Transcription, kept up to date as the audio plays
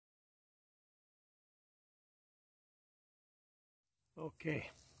Okay,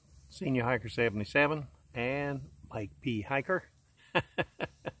 Senior Hiker 77 and Mike P. Hiker.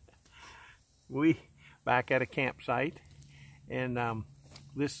 We back at a campsite, and I'm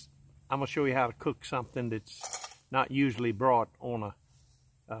gonna show you how to cook something that's not usually brought on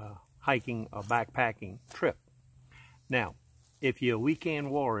a hiking or backpacking trip. Now, if you're a weekend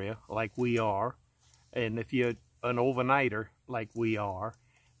warrior like we are, and if you're an overnighter like we are,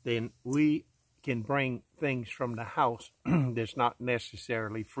 then we can bring things from the house that's not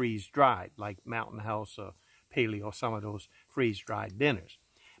necessarily freeze-dried, like Mountain House or Paleo or some of those freeze-dried dinners.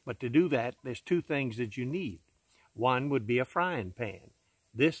 But to do that, there's two things that you need. One would be a frying pan.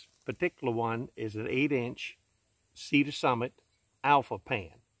 This particular one is an 8-inch Cedar Summit Alpha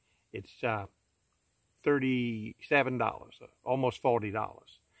pan. It's $37, almost $40,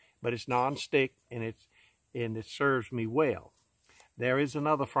 but it's non-stick and it serves me well. There is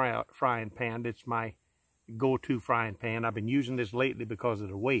another frying pan that's my go-to frying pan. I've been using this lately because of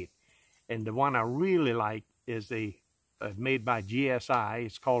the weight. And the one I really like is made by GSI.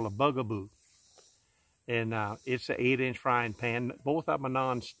 It's called a Bugaboo. And it's an 8-inch frying pan. Both of them are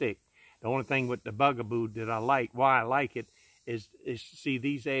non-stick. The only thing with the Bugaboo that I like, why I like it, is see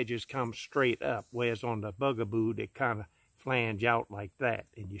these edges come straight up, whereas on the Bugaboo they kind of flange out like that,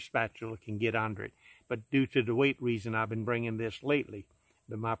 and your spatula can get under it. But due to the weight reason, I've been bringing this lately.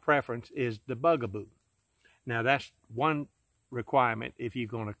 But my preference is the Bugaboo. Now that's one requirement if you're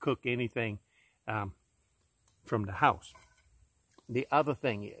going to cook anything from the house. The other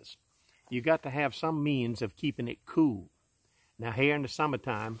thing is, you got to have some means of keeping it cool. Now here in the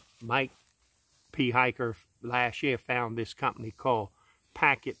summertime, Mike P. Hiker last year found this company called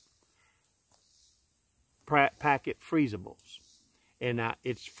Packit Freezables. And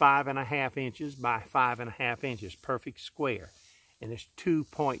it's 5.5 inches by 5.5 inches, perfect square. And it's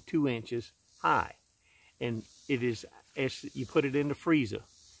 2.2 inches high. And you put it in the freezer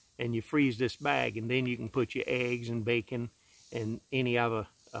and you freeze this bag, and then you can put your eggs and bacon and any other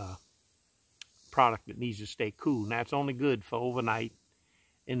product that needs to stay cool. Now it's only good for overnight.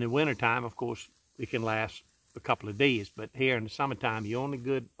 In the wintertime, of course, it can last a couple of days, but here in the summertime, you're only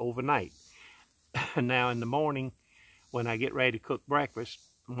good overnight. Now in the morning, when I get ready to cook breakfast,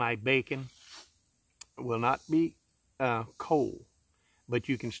 my bacon will not be cold, but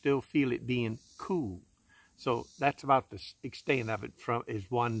you can still feel it being cool. So that's about the extent of it is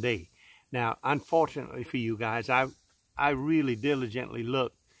one day. Now, unfortunately for you guys, I really diligently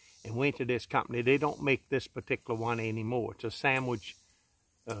looked and went to this company. They don't make this particular one anymore. It's a sandwich.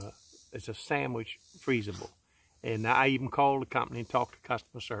 It's a sandwich freezable. And I even called the company and talked to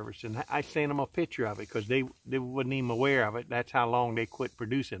customer service, and I sent them a picture of it because they wasn't even aware of it. That's how long they quit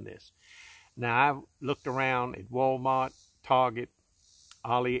producing this. Now, I've looked around at Walmart, Target,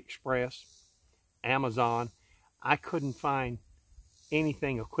 AliExpress, Amazon. I couldn't find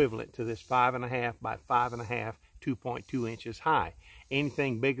anything equivalent to this 5.5 by 5.5, 2.2 inches high.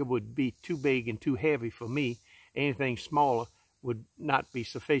 Anything bigger would be too big and too heavy for me. Anything smaller would not be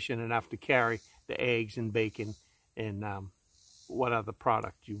sufficient enough to carry the eggs and bacon and what other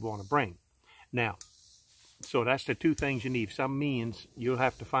product you want to bring. Now, so that's the two things you need. Some means you'll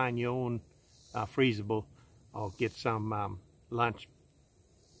have to find your own freezable, or get some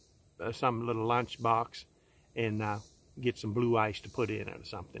some little lunch box, and get some blue ice to put in it or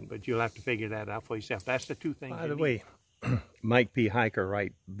something. But you'll have to figure that out for yourself. That's the two things. By the way, Mike P. Hiker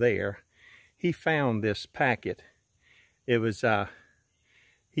right there, he found this packet. It was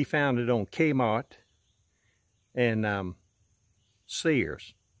he found it on Kmart, and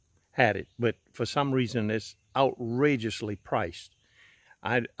Sears had it, but for some reason it's outrageously priced.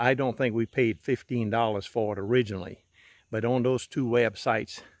 I don't think we paid $15 for it originally, but on those two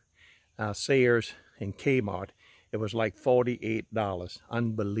websites, Sears and Kmart, it was like $48.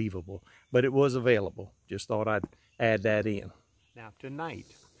 Unbelievable, but it was available. Just thought I'd add that in. Now tonight,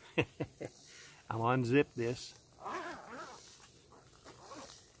 I'll unzip this,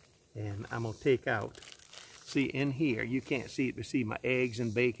 and I'm gonna take out, see in here, you can't see it, but see my eggs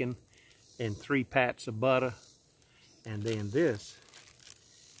and bacon and 3 pats of butter. And then this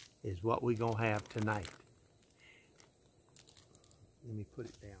is what we're gonna have tonight. Let me put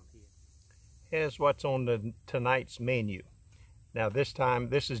it down here. Here's what's on tonight's menu. Now this time,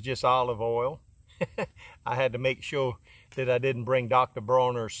 this is just olive oil. I had to make sure that I didn't bring Dr.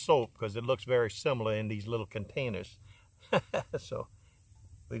 Bronner's soap because it looks very similar in these little containers. So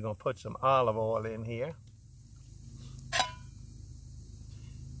we're going to put some olive oil in here.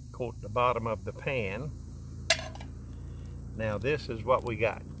 Coat the bottom of the pan. Now this is what we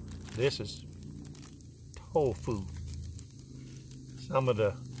got. This is tofu. Some of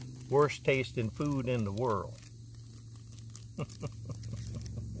the worst tasting food in the world.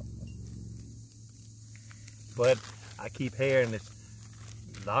 But I keep hearing it's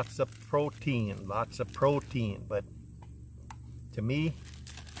lots of protein, but to me,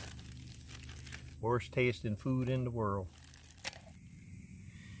 worst tasting food in the world.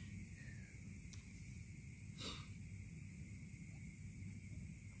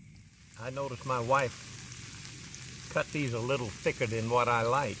 I noticed my wife cut these a little thicker than what I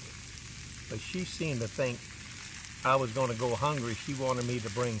like, but she seemed to think I was going to go hungry. She wanted me to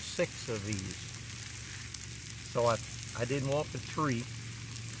bring 6 of these. So I didn't want the 3,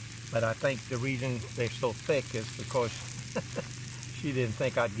 but I think the reason they're so thick is because she didn't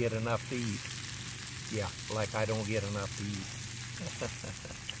think I'd get enough to eat. Yeah, like I don't get enough to eat.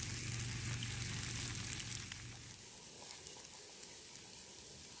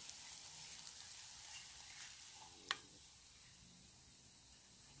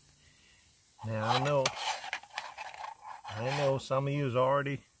 Now I know some of you is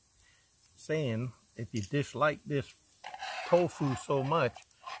already saying, if you dislike this tofu so much,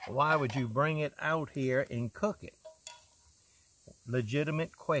 why would you bring it out here and cook it?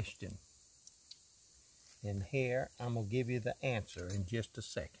 Legitimate question. And here, I'm going to give you the answer in just a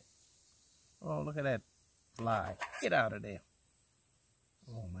second. Oh, look at that fly. Get out of there.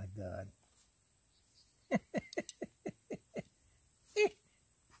 Oh my God.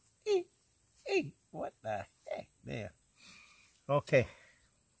 What the heck there? Okay.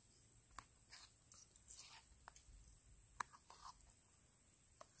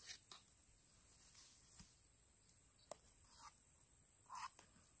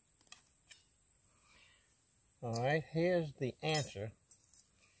 All right, here's the answer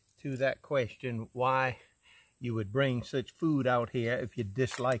to that question, why you would bring such food out here if you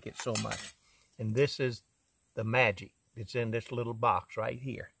dislike it so much. And this is the magic that's in this little box right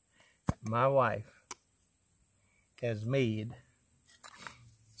here. My wife has made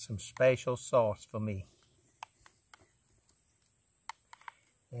some special sauce for me.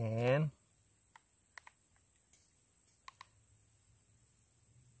 And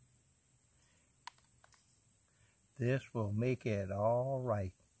this will make it all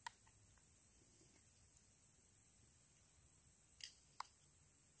right.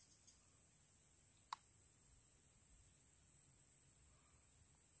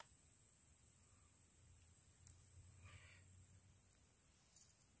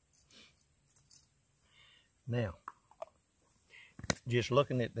 Now, just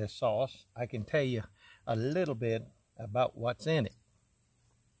looking at this sauce, I can tell you a little bit about what's in it.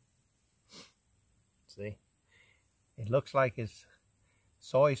 See? It looks like it's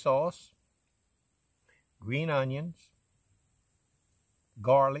soy sauce, green onions,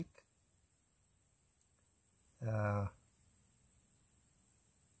 garlic,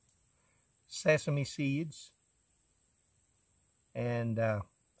 sesame seeds, and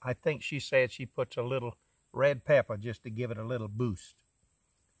I think she said she puts a little red pepper just to give it a little boost.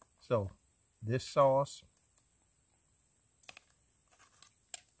 So this sauce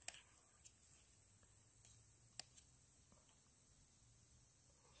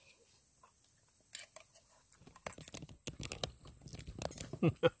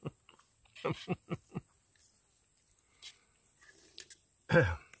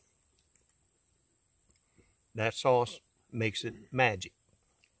that sauce makes it magic.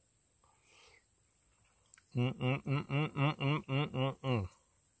 So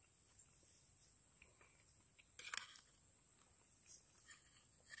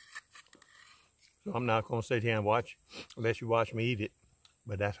I'm not going to sit here and watch, unless you watch me eat it.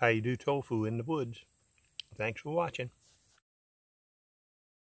 But that's how you do tofu in the woods. Thanks for watching.